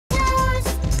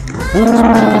I'm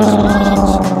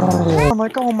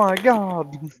like, oh my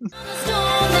god.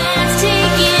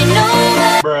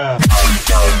 Bruh.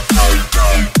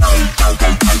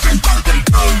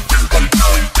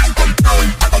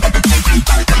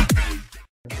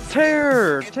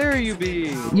 Tear you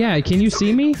be. Yeah, can you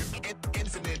see me?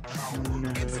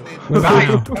 No.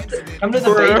 Wow. Come to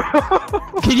the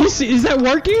base. Can you see? Is that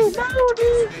working? No,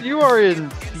 dude. You are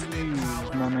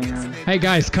infused, my man. Hey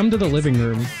guys, come to the living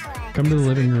room. Come to the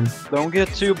living room. Don't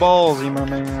get too ballsy, my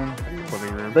man.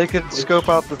 Living room. They could scope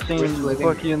out the scene and living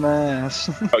fuck you in the ass.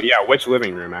 Oh yeah, which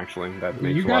living room actually? That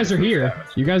makes You a lot guys of are sense. here.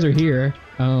 You guys are here.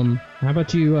 How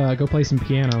about you go play some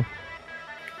piano?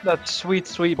 That sweet,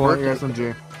 sweet Pull out birthday.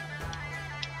 your SMG.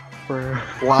 For...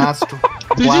 Blast. you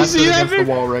Blast see it that, against the Vic?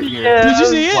 wall right here. Yeah. Did you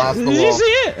see it? Blast the Did you wall. see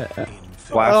it?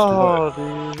 Blast Oh,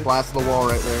 dude. Blast the wall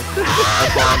right there.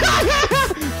 That's all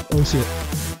I need. Oh shit.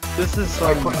 This is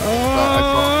so...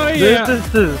 Oh This yeah.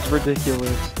 is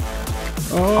ridiculous.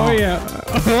 Oh yeah.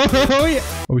 Oh yeah.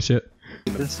 Oh shit.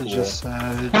 This is just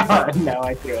sad. No,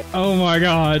 I do it. Oh my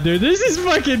god, dude. This is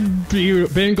fucking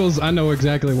beautiful. Bengals, I know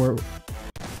exactly where.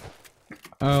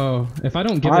 Oh, if I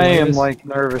don't give I away am this... like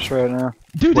nervous right now.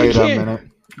 Dude, Wait they a can't. minute.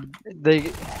 They...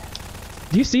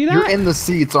 Do you see that? You're in the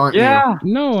seats, aren't you? Yeah!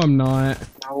 No, I'm not.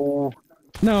 No.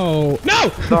 No.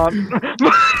 No! Not...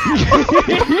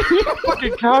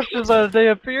 Fucking couch is out of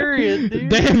damn period, dude.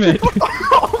 Damn it.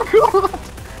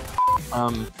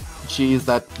 Cheese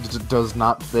that does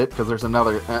not fit because there's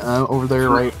another over there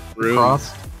right Room.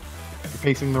 across. You're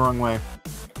facing the wrong way.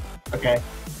 Okay.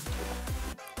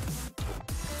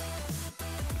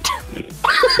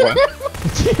 What?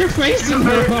 You're facing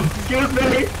the wrong. Excuse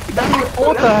me.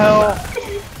 What the hell?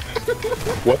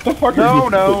 What the fuck No, are you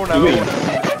no, no, doing? no.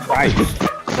 Christ.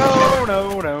 No,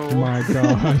 no, Oh no. my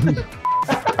god.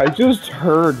 I just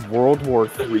heard World War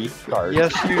III start.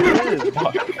 Yes, you did.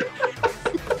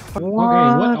 Okay,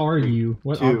 what are you?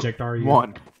 What 2, object are you?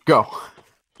 1, go.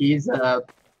 He's a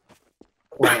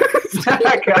plant.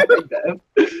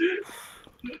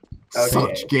 Okay.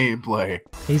 Such gameplay.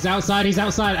 He's outside, he's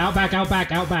outside. Out back, out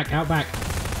back, out back, out back.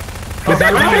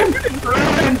 Okay,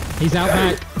 run! He's out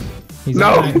back. He's No!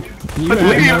 out back. You have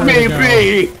Leave nowhere me to go.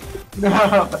 be! No.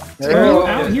 Were you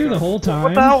out here the whole time?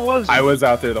 What the hell was I was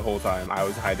out there the whole time. I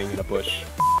was hiding in a bush.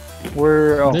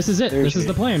 Where? Oh, This is it. there This she is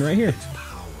the plan right here.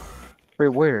 Wait,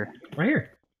 where? Right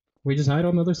here. We just hide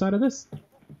on the other side of this?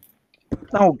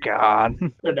 Oh God.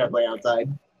 They're definitely outside.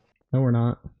 No, we're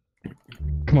not.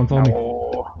 Come on, follow me.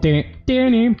 Oh. No,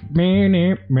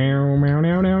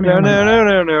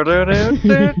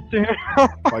 No.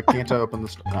 Why can't I open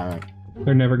this? Alright.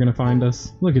 They're never gonna find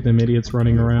us. Look at them idiots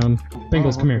running around.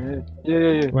 Bengals, come here.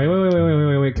 Yeah.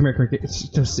 Wait. Come here.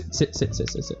 Just sit. Come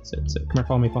here,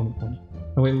 follow me.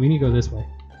 Oh wait, we need to go this way.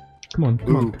 Come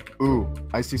on. Ooh.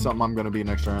 I see something I'm gonna be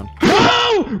next round.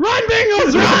 No! Run,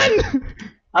 Bengals, run!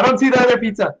 I don't see the other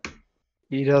pizza.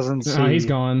 He doesn't see. Oh, he's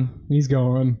gone. He's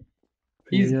gone.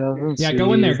 He doesn't Yeah, see.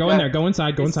 go in there. Go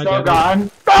inside. Go inside. So gone.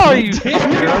 Oh, you Damn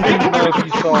fucker. I didn't even know if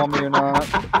you saw me or not.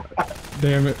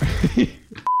 Damn it.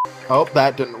 Oh,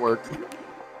 that didn't work.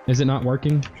 Is it not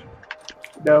working?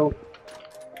 No.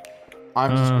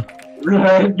 I'm just.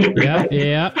 Run.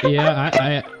 Yeah.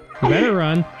 I you better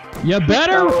run. You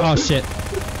better. Oh shit.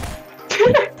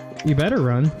 You better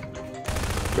run.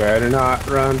 Better not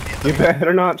run. You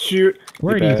better not shoot.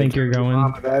 Where do you think you're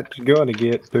going? That's gonna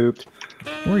get pooped.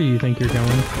 Where do you think you're going?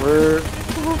 Where?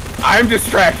 I'm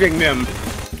distracting them.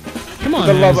 Come on,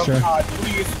 For the love Astra. of God,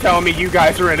 please tell me you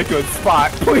guys are in a good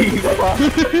spot. Please.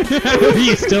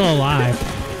 He's still alive.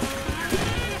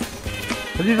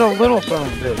 But he's a little son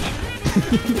of a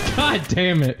bitch. God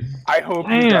damn it. I hope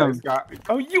you Damn. guys got.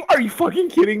 Oh, are you fucking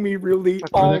kidding me? Really?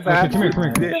 All Okay, that? come here.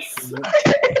 for this?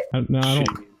 No, I don't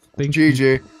think.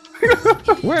 GG.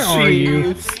 Where are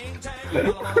you?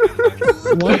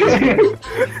 What?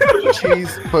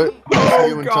 Cheese, put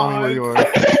you and tell me where you are. I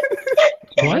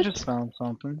What? just found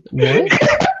something. What?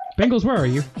 Bengals, where are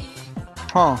you?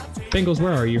 Huh. Bengals,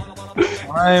 where are you?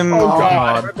 I'm Oh, on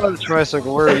God. right by the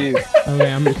tricycle. Where are you?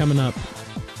 Okay, I'm coming up.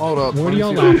 Hold up. What let are me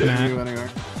y'all see what I laughing can at? do anyway.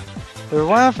 They're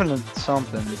laughing at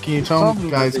something. Can you tell me, Something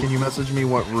guys? that Can you message me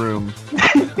what room?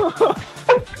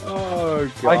 Oh,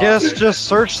 God. I guess just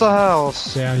search the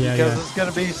house. Yeah. Because it's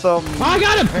gonna be something. Oh, I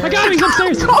got him! He's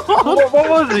upstairs! What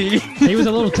was he? He was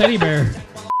a little teddy bear.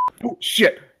 Oh,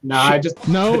 shit. Nah, I just.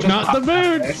 No, not the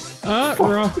boots!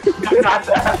 Wrong. Not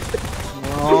that.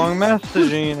 Wrong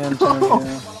messaging, Antonio.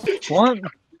 What?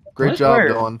 Great What? job, Where?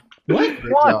 Dylan. What?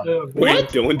 Great What? job. Wait,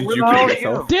 Dylan, did Where you the kill hell are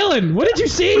yourself? Dylan, what did you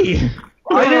see?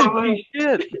 I didn't see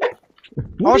shit.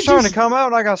 What I was did you trying to come out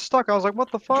and I got stuck. I was like,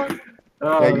 what the fuck?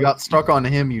 Yeah, you got stuck on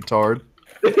him, you tard.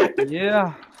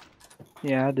 Yeah.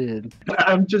 Yeah, I did.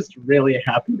 I'm just really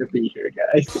happy to be here,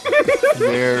 guys.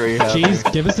 Very happy. Cheese,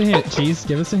 give us a hint. Cheese,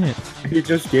 give us a hint. He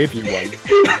just gave you one.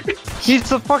 He's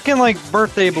the fucking like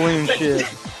birthday balloon shit.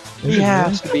 He he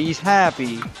has to be. He's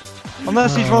happy.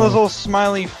 Unless he's one of those Oh. little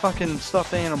smiley fucking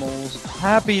stuffed animals.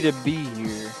 Happy to be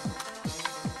here.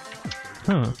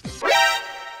 Huh.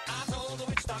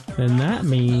 Then that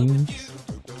means...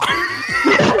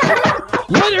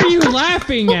 What are you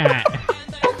laughing at?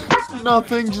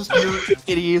 Nothing, just your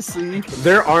idiocy.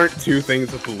 There aren't two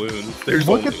things with balloons. There's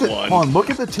Look only at the one. hold on, look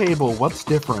at the table. What's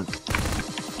different?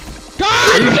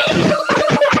 God!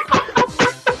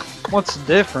 What's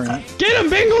different? Get him,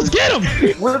 Bengals, get him!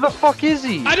 Where the fuck is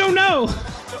he? I don't know!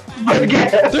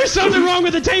 There's something wrong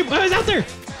with the tape! Oh, he's out there!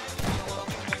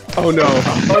 Oh no.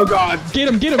 Oh god. Get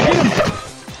him, get him, get him!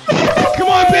 Come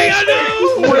on, Bing! I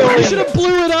know! I should have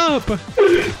blew it up! Yeah,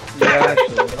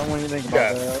 actually, I don't want you to think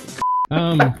about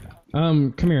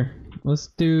that. Come here. Let's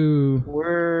do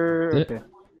Where? Th- Okay.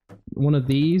 one of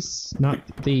these. Not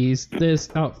these. This.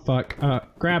 Oh, fuck.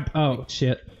 Grab. Oh,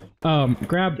 shit.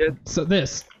 Grab. So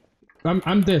this.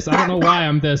 I'm this. I don't know why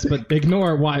I'm this, but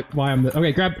ignore why I'm this.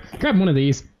 Okay, grab one of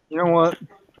these. You know what?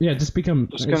 Yeah, just become.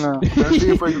 Just gonna See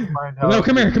if I can find how No,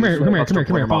 come here. to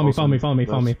use Follow me.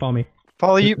 Follow me.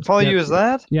 follow you. Follow you. Is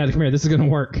that? Yeah, come here. This is gonna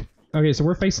work. Okay, so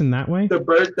we're facing that way. The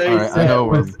birthday Alright, I set know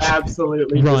was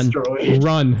absolutely Run, destroyed.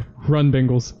 run,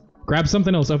 Bengals. Grab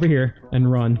something else over here and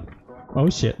run. Oh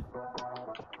shit.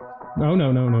 No.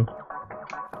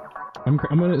 I'm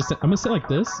gonna sit like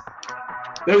this.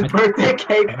 There's birthday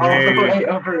cake all the way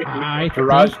over here.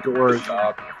 Garage door is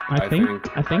up. I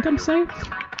think I'm safe.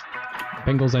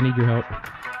 Bengals, I need your help.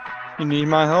 You need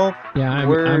my help? Yeah, I'm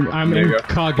Where- There you go.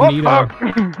 incognito.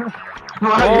 You're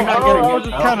not I getting was it.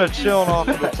 just kind of chilling off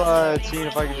to the side, seeing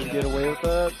if I could just get away with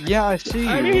that. Yeah, I see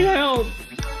I need you. help.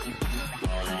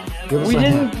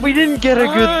 We didn't get a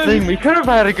good thing. We could have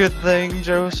had a good thing,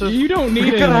 Joseph. You don't We need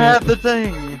could it. have had the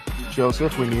thing.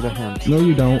 Joseph, we need a hint. No,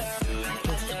 you don't.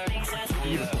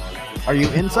 Are you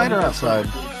inside or outside?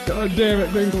 God damn it,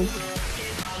 Bengals.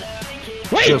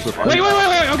 Wait! Joseph, are Wait! you-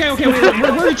 Okay,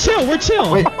 we're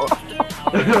chill. Wait,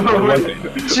 What was it?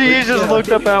 She just looked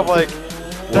up and I'm like,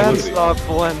 that's was it? not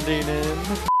blending in.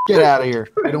 get out of here.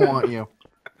 I don't want you.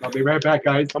 I'll be right back,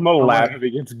 guys. I'm gonna laugh if he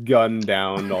gets gunned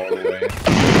down all the way.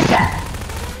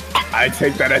 I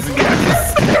take that as a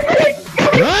yes.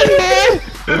 Run, man!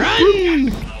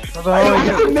 Run! What the hell are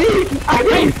you I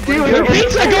didn't do it.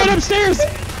 Pizza going upstairs!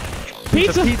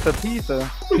 Pizza!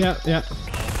 Pizza. Yeah.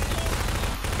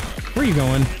 Where you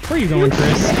going? Chris?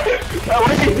 Oh,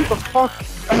 what the fuck?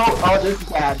 Oh, this is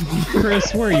bad.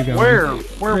 Chris, where are you going?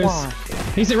 Where Chris. why?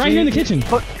 He's right here in the kitchen.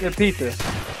 Look at pizza.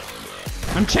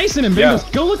 I'm chasing him, Yeah.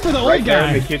 Bengals. Go look for the Right old there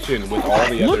in guy. the kitchen with all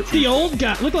the other Look the people. old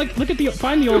guy.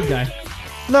 Find the old guy.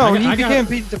 No, I he got- became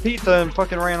pizza and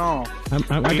fucking ran off.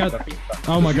 I got.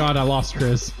 Oh my god, I lost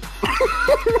Chris.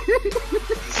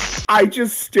 I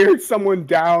just stared someone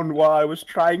down while I was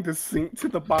trying to sink to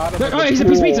the bottom of the He's a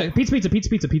pool.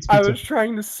 pizza. I was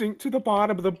trying to sink to the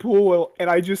bottom of the pool, and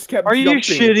I just kept Are you jumping.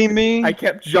 shitting me? I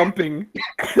kept jumping.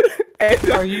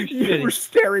 And Are you you shitting? were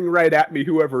staring right at me,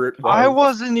 whoever it was. I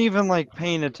wasn't even like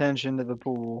paying attention to the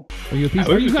pool. Are you a piece? I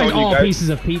was Are you just guys telling you all guys- pieces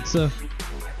of pizza?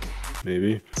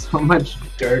 Maybe. So much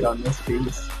dirt on this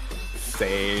piece.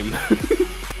 Same.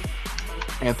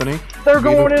 Anthony? They're You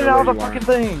going don't in and know out of the where you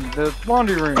fucking thing, the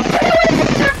laundry room.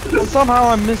 Somehow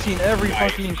I'm missing every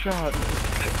fucking shot.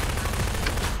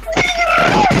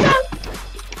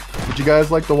 Would you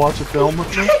guys like to watch a film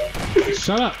with me?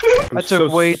 Shut up. That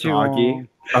took way too soggy. long.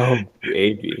 Oh,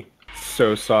 baby.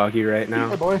 So soggy right now.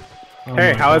 Hey, boy. Oh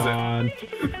Hey, my how is it? god.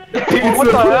 Pizza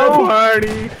what the hell?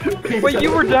 party! Wait,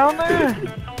 you were down there?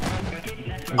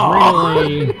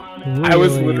 Really? I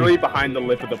was Really? literally behind the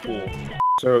lip of the pool.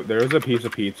 So there was a piece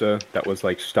of pizza that was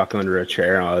like stuck under a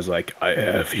chair, and I was like, I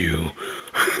have you.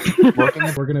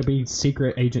 We're gonna be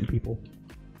secret agent people.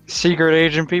 Secret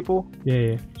agent people?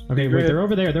 Yeah. Okay, wait, they're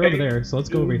over there. They're over there. So let's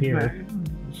go over here.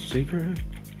 Secret?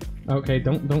 Okay,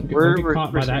 don't get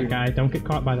caught by where's that here? guy. Don't get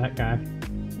caught by that guy.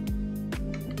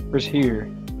 Where's here?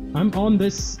 I'm on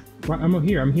this. I'm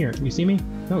here. You see me?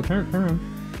 No, turn around.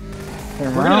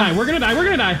 Turn We're around.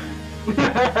 gonna die.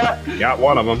 Got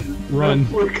one of them. Run.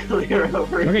 We're clear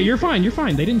over here. Okay, you're fine.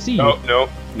 They didn't see you.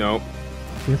 No.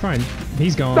 You're fine.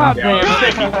 He's gone. Stop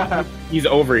Yeah. it! He's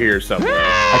over here somewhere.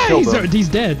 Ah, killed him. he's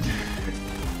dead.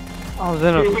 I was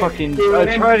in a fucking.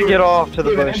 I tried to get off to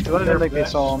the bush because I didn't think they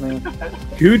saw me.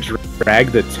 Who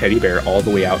dragged the teddy bear all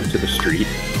the way out into the street?